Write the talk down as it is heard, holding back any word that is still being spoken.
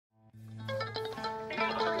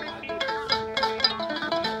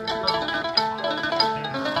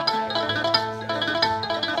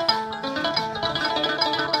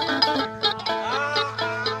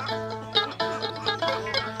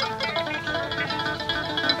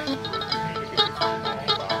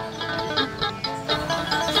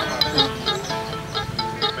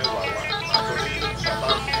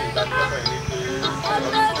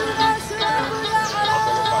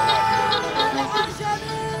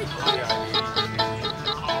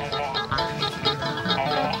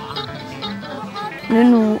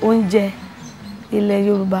nínú oúnjẹ ilẹ̀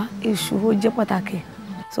Yorùbá iṣu ó jẹ́ pàtàkì.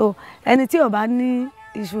 So ẹni tí ó bá ní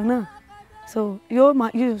iṣu náà so yóò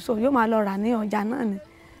máa lọ rà ní ọjà náà ni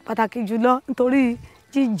pàtàkì jùlọ nítorí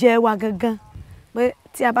jíjẹ wa gangan pé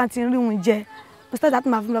tí a bá ti rí oúnjẹ instead that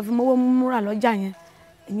máa fi lọ fi mówó múra lọ́jà yẹn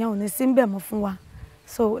ìyẹn ò ní sí ń bẹ̀ mọ́ fún wa.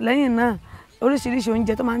 So lẹ́yìn náà oríṣiríṣi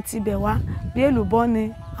oúnjẹ tó máa ń tibẹ̀ wá bí èlùbọ́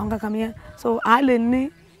ni àwọn kankan yẹn so a lè ní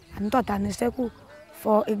ànítọ̀tà ní sẹ́kù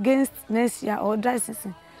for against next year or dry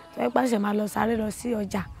season tó yẹ pé àṣẹ máa lọ sáré lọ sí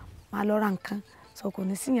ọjà máa lọ ra nǹkan so kò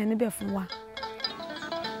ní sí yẹn níbẹ̀ fún wa.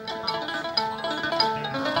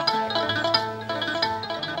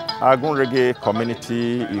 Agunrege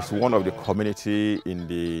community is one of the community in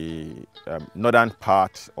the northern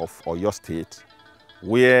part of Oyo State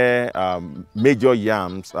where major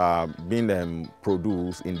yams are being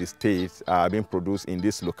produced in the state, being produced in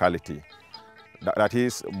this locality. That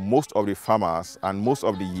is, most of the farmers and most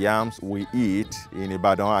of the yams we eat in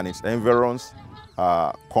Ibadan and its environs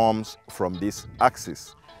comes from this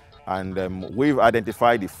axis. And we've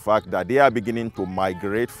identified the fact that they are beginning to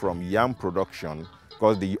migrate from yam production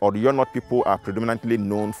because the Oyo North people are predominantly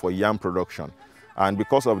known for yam production. And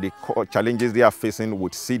because of the challenges they are facing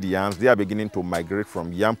with seed yams, they are beginning to migrate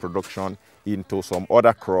from yam production into some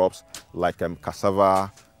other crops like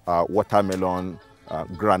cassava, watermelon,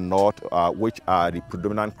 groundnut, which are the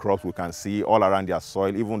predominant crops we can see all around their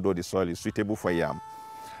soil, even though the soil is suitable for yam.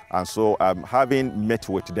 And so having met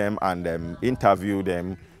with them and interviewed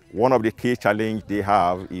them, one of the key challenges they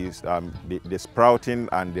have is the sprouting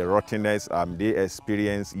and the rottenness they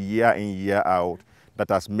experience year in, year out that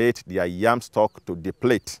has made their yam stock to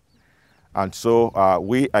deplete. And so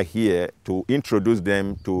we are here to introduce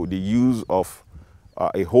them to the use of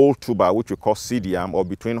a whole tuber, which we call seed yam, or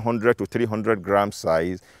between 100 to 300 gram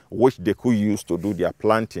size, which they could use to do their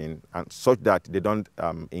planting, and such that they don't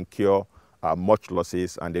incur much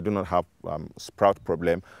losses and they do not have sprout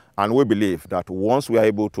problem. And we believe that once we are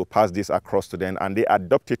able to pass this across to them and they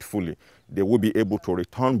adopt it fully, they will be able to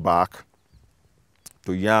return back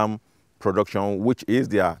to yam production, which is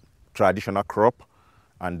their traditional crop,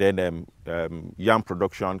 and then yam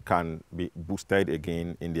production can be boosted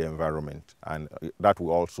again in the environment. And that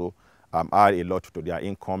will also add a lot to their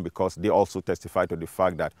income, because they also testify to the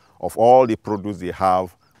fact that of all the produce they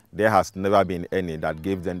have, there has never been any that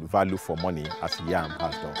gives them value for money as yam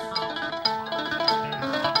has done.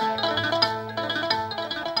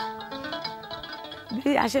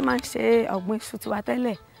 Bí a ṣe máa ń ṣe ọ̀gbìn iṣu tiwa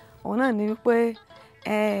tẹ́lẹ̀, òun náà ni wípé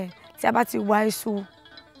tí a bá ti wá iṣu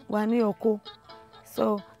wa ní oko,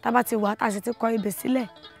 so tá a bá ti wá tá a sì ti kọ ebè sílẹ̀,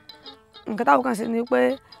 nǹkan táwọn kan ṣe ni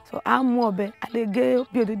pé so a mú ọ̀bẹ, a lè gé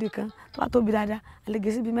bí odidi kan tó bá tóbi dáadáa, a lè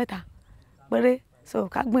gé sí bí mẹ́ta péré, so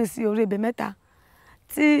ká gbìn sí orí ebè mẹ́ta.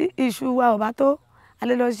 Tí iṣu wa ò bá tó, a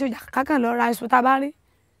lè lọ sí ọjà kákan lọ ra iṣu tá a bá rí,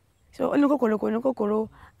 so ó ní kòkòrò kò ní kòkòrò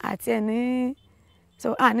àti ẹni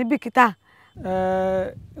so a ní bìkítà.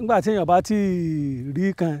 Nígbà tí èèyàn bá ti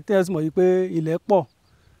rí kan tí ẹ sì mọ̀ yìí pé ilẹ̀ pọ̀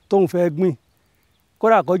tóun fẹ́ gbìn,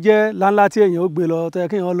 kódà kó jẹ́ láńlá tí èèyàn ó gbé lọ tó yẹ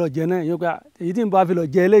kí èèyàn lọ jẹ náà, èèyàn gba èyí tí n bá fi lọ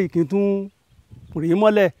jẹ eléyìí kí n tún rí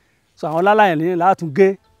mọ́lẹ̀, so àwọn lálá yẹn lẹ́yìn látún gé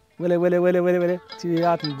wẹ́lẹ́wẹ́lẹ́wẹ́lẹ́wẹ́lẹ́ tí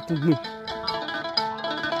a tún gbìn.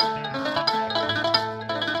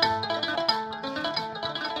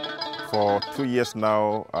 For 2 years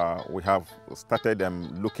now, we have started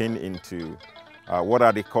looking into what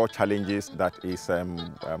are the core challenges that is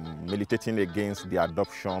militating against the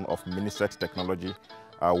adoption of Minisett technology,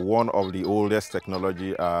 one of the oldest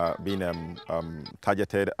technology being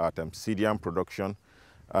targeted at seed yam production.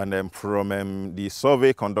 And from the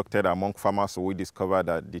survey conducted among farmers, we discovered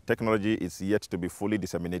that the technology is yet to be fully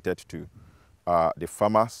disseminated to the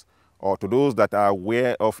farmers, or to those that are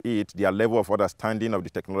aware of it. Their level of understanding of the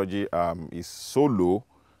technology is so low,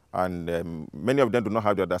 and many of them do not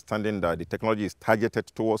have the understanding that the technology is targeted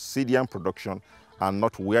towards seed yam production and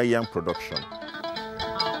not ware yam production.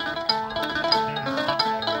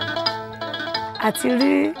 Àti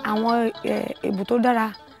rí àwọn èbù tó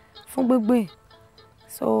dára fún gbígbìn,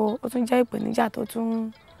 so ó tún jẹ́ ìpèníjà tó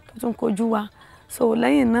tún kojú wa. So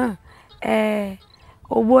lẹ́yìn náà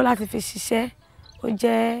owó láti fi ṣiṣẹ́ ó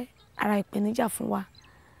jẹ́ ara ìpèníjà fún wa.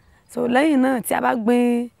 So lẹ́yìn náà tí a bá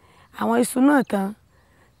gbìn àwọn iṣu náà tán,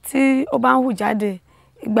 tí ó bá ń hù jáde,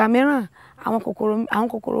 ìgbà mìíràn àwọn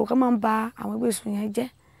kòkòrò kan máa ń ba àwọn ewé iṣu yẹn jẹ́,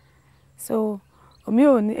 so omi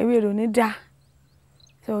ò ní ewé rẹ̀ ò ní dá,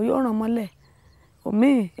 so yóò ràn mọ́lẹ̀,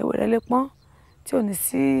 omi ewé rẹ̀ lè pọ́n tí ò ní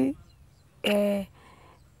sí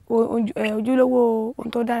ojúlówó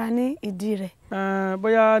ohun tó dára ní ìdí rẹ̀.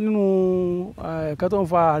 Bóyá nínú ẹ̀ka tó ń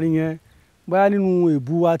fa àárín yẹn, bóyá nínú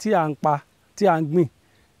èbù wa tí à ń pa tí à ń gbìn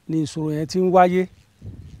ni ìṣòro yẹn ti ń wáyé.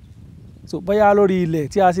 so bóyá lórí ilẹ̀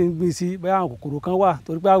tí a sì ń gbìn sí bóyá àwọn kòkòrò kan wà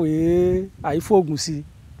torí pé àìfògùn sí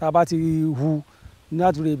tá a bá ti hu ní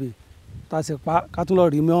àtúrò ebè tá a sì pa ká tún lọ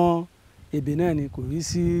rí mọ́ ebè náà ni kò rí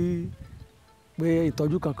sí pé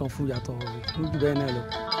ìtọ́jú kankan fún yàtọ̀ lójú bẹ́ẹ̀ náà lọ.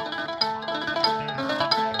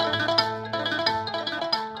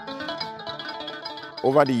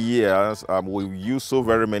 Over the years, we've used so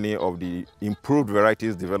very many of the improved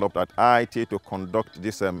varieties developed at IITA to conduct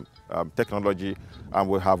this technology, and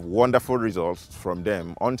we have wonderful results from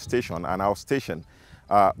them on station and out station.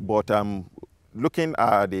 But looking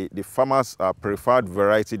at the farmers' preferred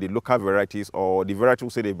variety, the local varieties, or the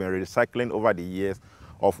varieties they've been recycling over the years,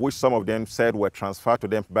 of which some of them said were transferred to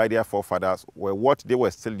them by their forefathers, were what they were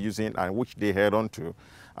still using and which they held on to.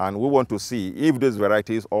 And we want to see if these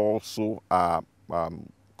varieties also are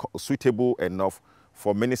suitable enough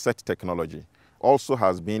for Minisett technology. Also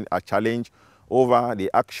has been a challenge over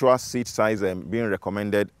the actual seed size being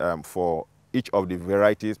recommended for each of the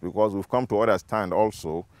varieties, because we've come to understand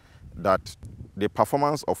also that the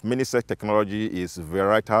performance of Minisett technology is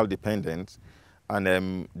varietal dependent,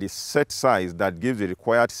 and the set size that gives the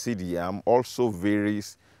required seed yam also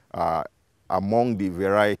varies among the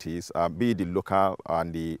varieties, be it the local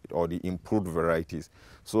and the improved varieties.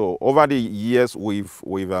 So over the years, we've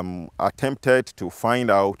attempted to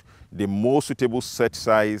find out the most suitable set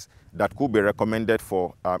size that could be recommended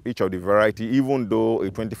for each of the variety, even though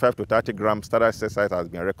a 25 to 30 gram standard set size has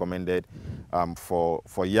been recommended for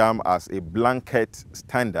yam as a blanket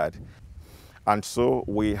standard. And so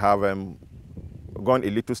we have gone a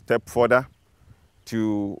little step further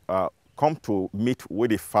to come to meet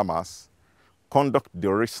with the farmers, conduct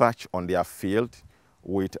the research on their field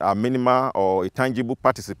with a minimal or a tangible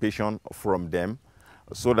participation from them,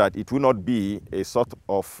 so that it will not be a sort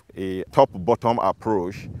of a top-bottom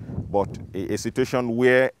approach, but a situation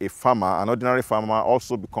where a farmer, an ordinary farmer,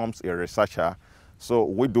 also becomes a researcher. So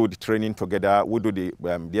we do the training together, we do the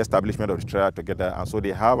establishment of the trial together, and so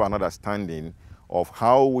they have an understanding of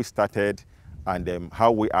how we started and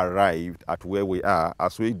how we arrived at where we are,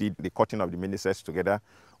 as we did the cutting of the Minisett together,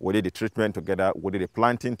 we did the treatment together, we did the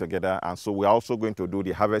planting together, and so we're also going to do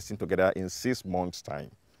the harvesting together in 6 months' time.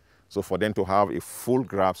 So for them to have a full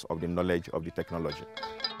grasp of the knowledge of the technology.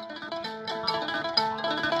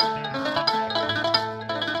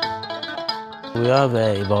 We have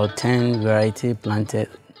about 10 varieties planted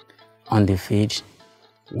on the field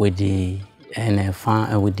with the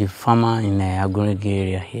farmer in the aggregate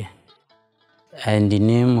area here. And the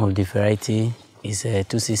name of the variety is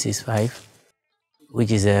 2665,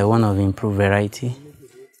 which is one of the improved variety.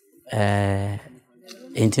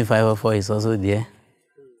 18504 is also there.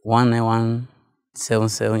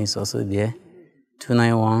 19177 is also there.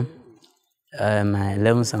 291,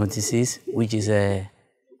 1176, which is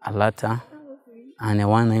Alata, and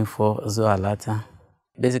 194 also Alata.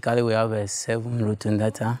 Basically, we have 7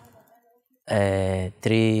 rotundata,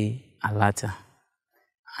 3 Alata,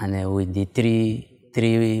 and with the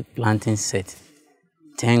three planting set,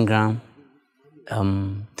 10 gram,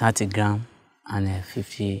 30 gram, and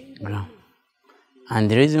 50 gram. And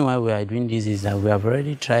the reason why we are doing this is that we have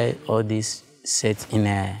already tried all these sets in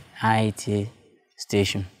a IITA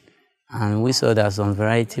station, and we saw that some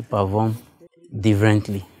variety perform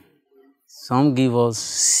differently. Some give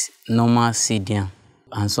us normal seed yam,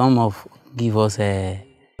 and some give us a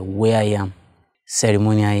wear yam,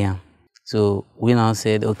 ceremonial yam. So we now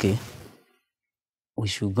said, okay, we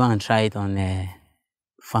should go and try it on a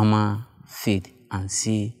farmer field and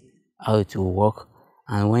see how it will work.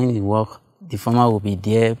 And when it works, the farmer will be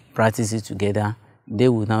there, practice it together. They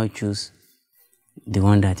will now choose the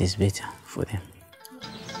one that is better for them.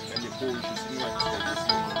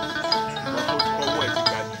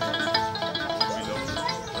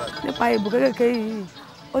 Nípa ìbò kékeré yìí,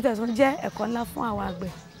 ó tẹ̀sán jẹ́ ẹ̀kọ́ ńlá fún àwọn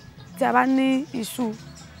àgbẹ̀. Tí a bá ní iṣu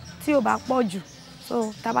tí ò bá pọ̀ jù,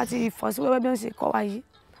 so tá bá ti fọ́ sí wẹ́wẹ́ bí wọ́n ṣe kọ́ wa yìí,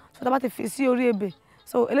 so tá bá ti fi sí orí ebè,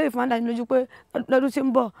 so eléyìí fún wa dá ní lójú pé lọ́dún tí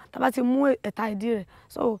ń bọ̀ tá bá ti mú ẹ̀ta ìdí rẹ̀,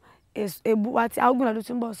 so èbù wa tí a ó gbìn lọ́dún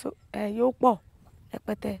tí ń bọ̀ yóò pọ̀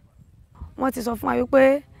rẹpẹtẹ. Wọ́n ti sọ fún wa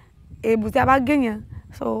wípé èbù tí a bá gé yẹn,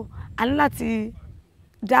 so a ní láti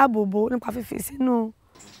dáàbò bò nípa fífi sínú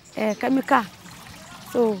kẹ́míkà,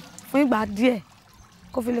 so fún ìgbà díẹ̀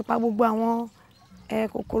kó fi lè pa gbogbo àwọn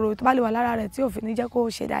kòkòrò tó bá lè wà lára rẹ̀ tí ò fi ní jẹ́ kó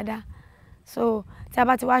ṣe dáadáa. So tí a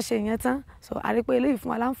bá ti wá ṣe ìyẹn tán, so a rí pé eléyìí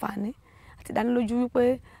fún wa láǹfààní àti ìdánilójú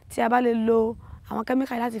wípé tí a bá lè lo àwọn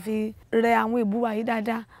kẹ́míkà láti fi rẹ àwọn èbù wa yìí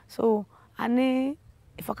dáadáa, so a ní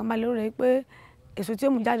ìfọ̀kànbalẹ̀ lórí rẹ̀ pé èso tí ó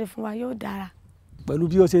mú jáde fún wa yóò dára. Pẹ̀lú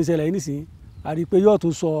bí ó ṣe ń ṣẹlẹ̀ yìí nísìnyí, a rí i pé yóò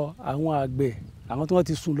tún sọ àwọn àgbẹ̀, àwọn tí wọ́n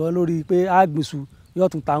ti sùn lọ lórí pé á gbìn iṣu, yóò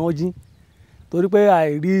tún ta wọ́n jí. torí pé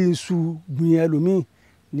àìrí iṣu gbìn ẹlòmíì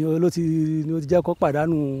ni ó ti jẹ́ kó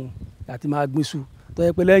pàdánù àti máa gbin iṣu tó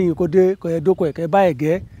yẹ pé lẹ́yìn kó dé kó yẹ dóko ẹ̀kẹ́ bá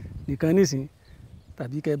ẹ̀gẹ́ nìkan nísìn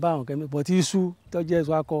tàbí kẹ́ bá àwọn kẹ́mi bọ̀ tí iṣu tó jẹ́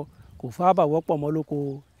iṣu akọ kò fábà wọ́pọ̀ mọ́ lóko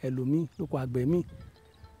ẹlòmíì lóko àgbẹ̀ míì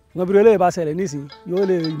wọn bí eléyìí bá ṣẹlẹ̀ nísìn yóò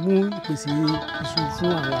lè mú ìpèsè iṣu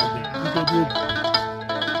fún àwọn àgbẹ̀ nígbà bí èdè.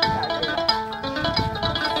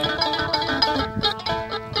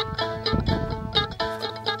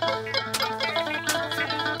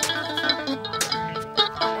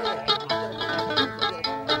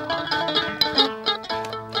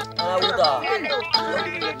 Hãy subscribe cho kênh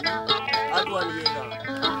Ghiền Mì Gõ để không bỏ lỡ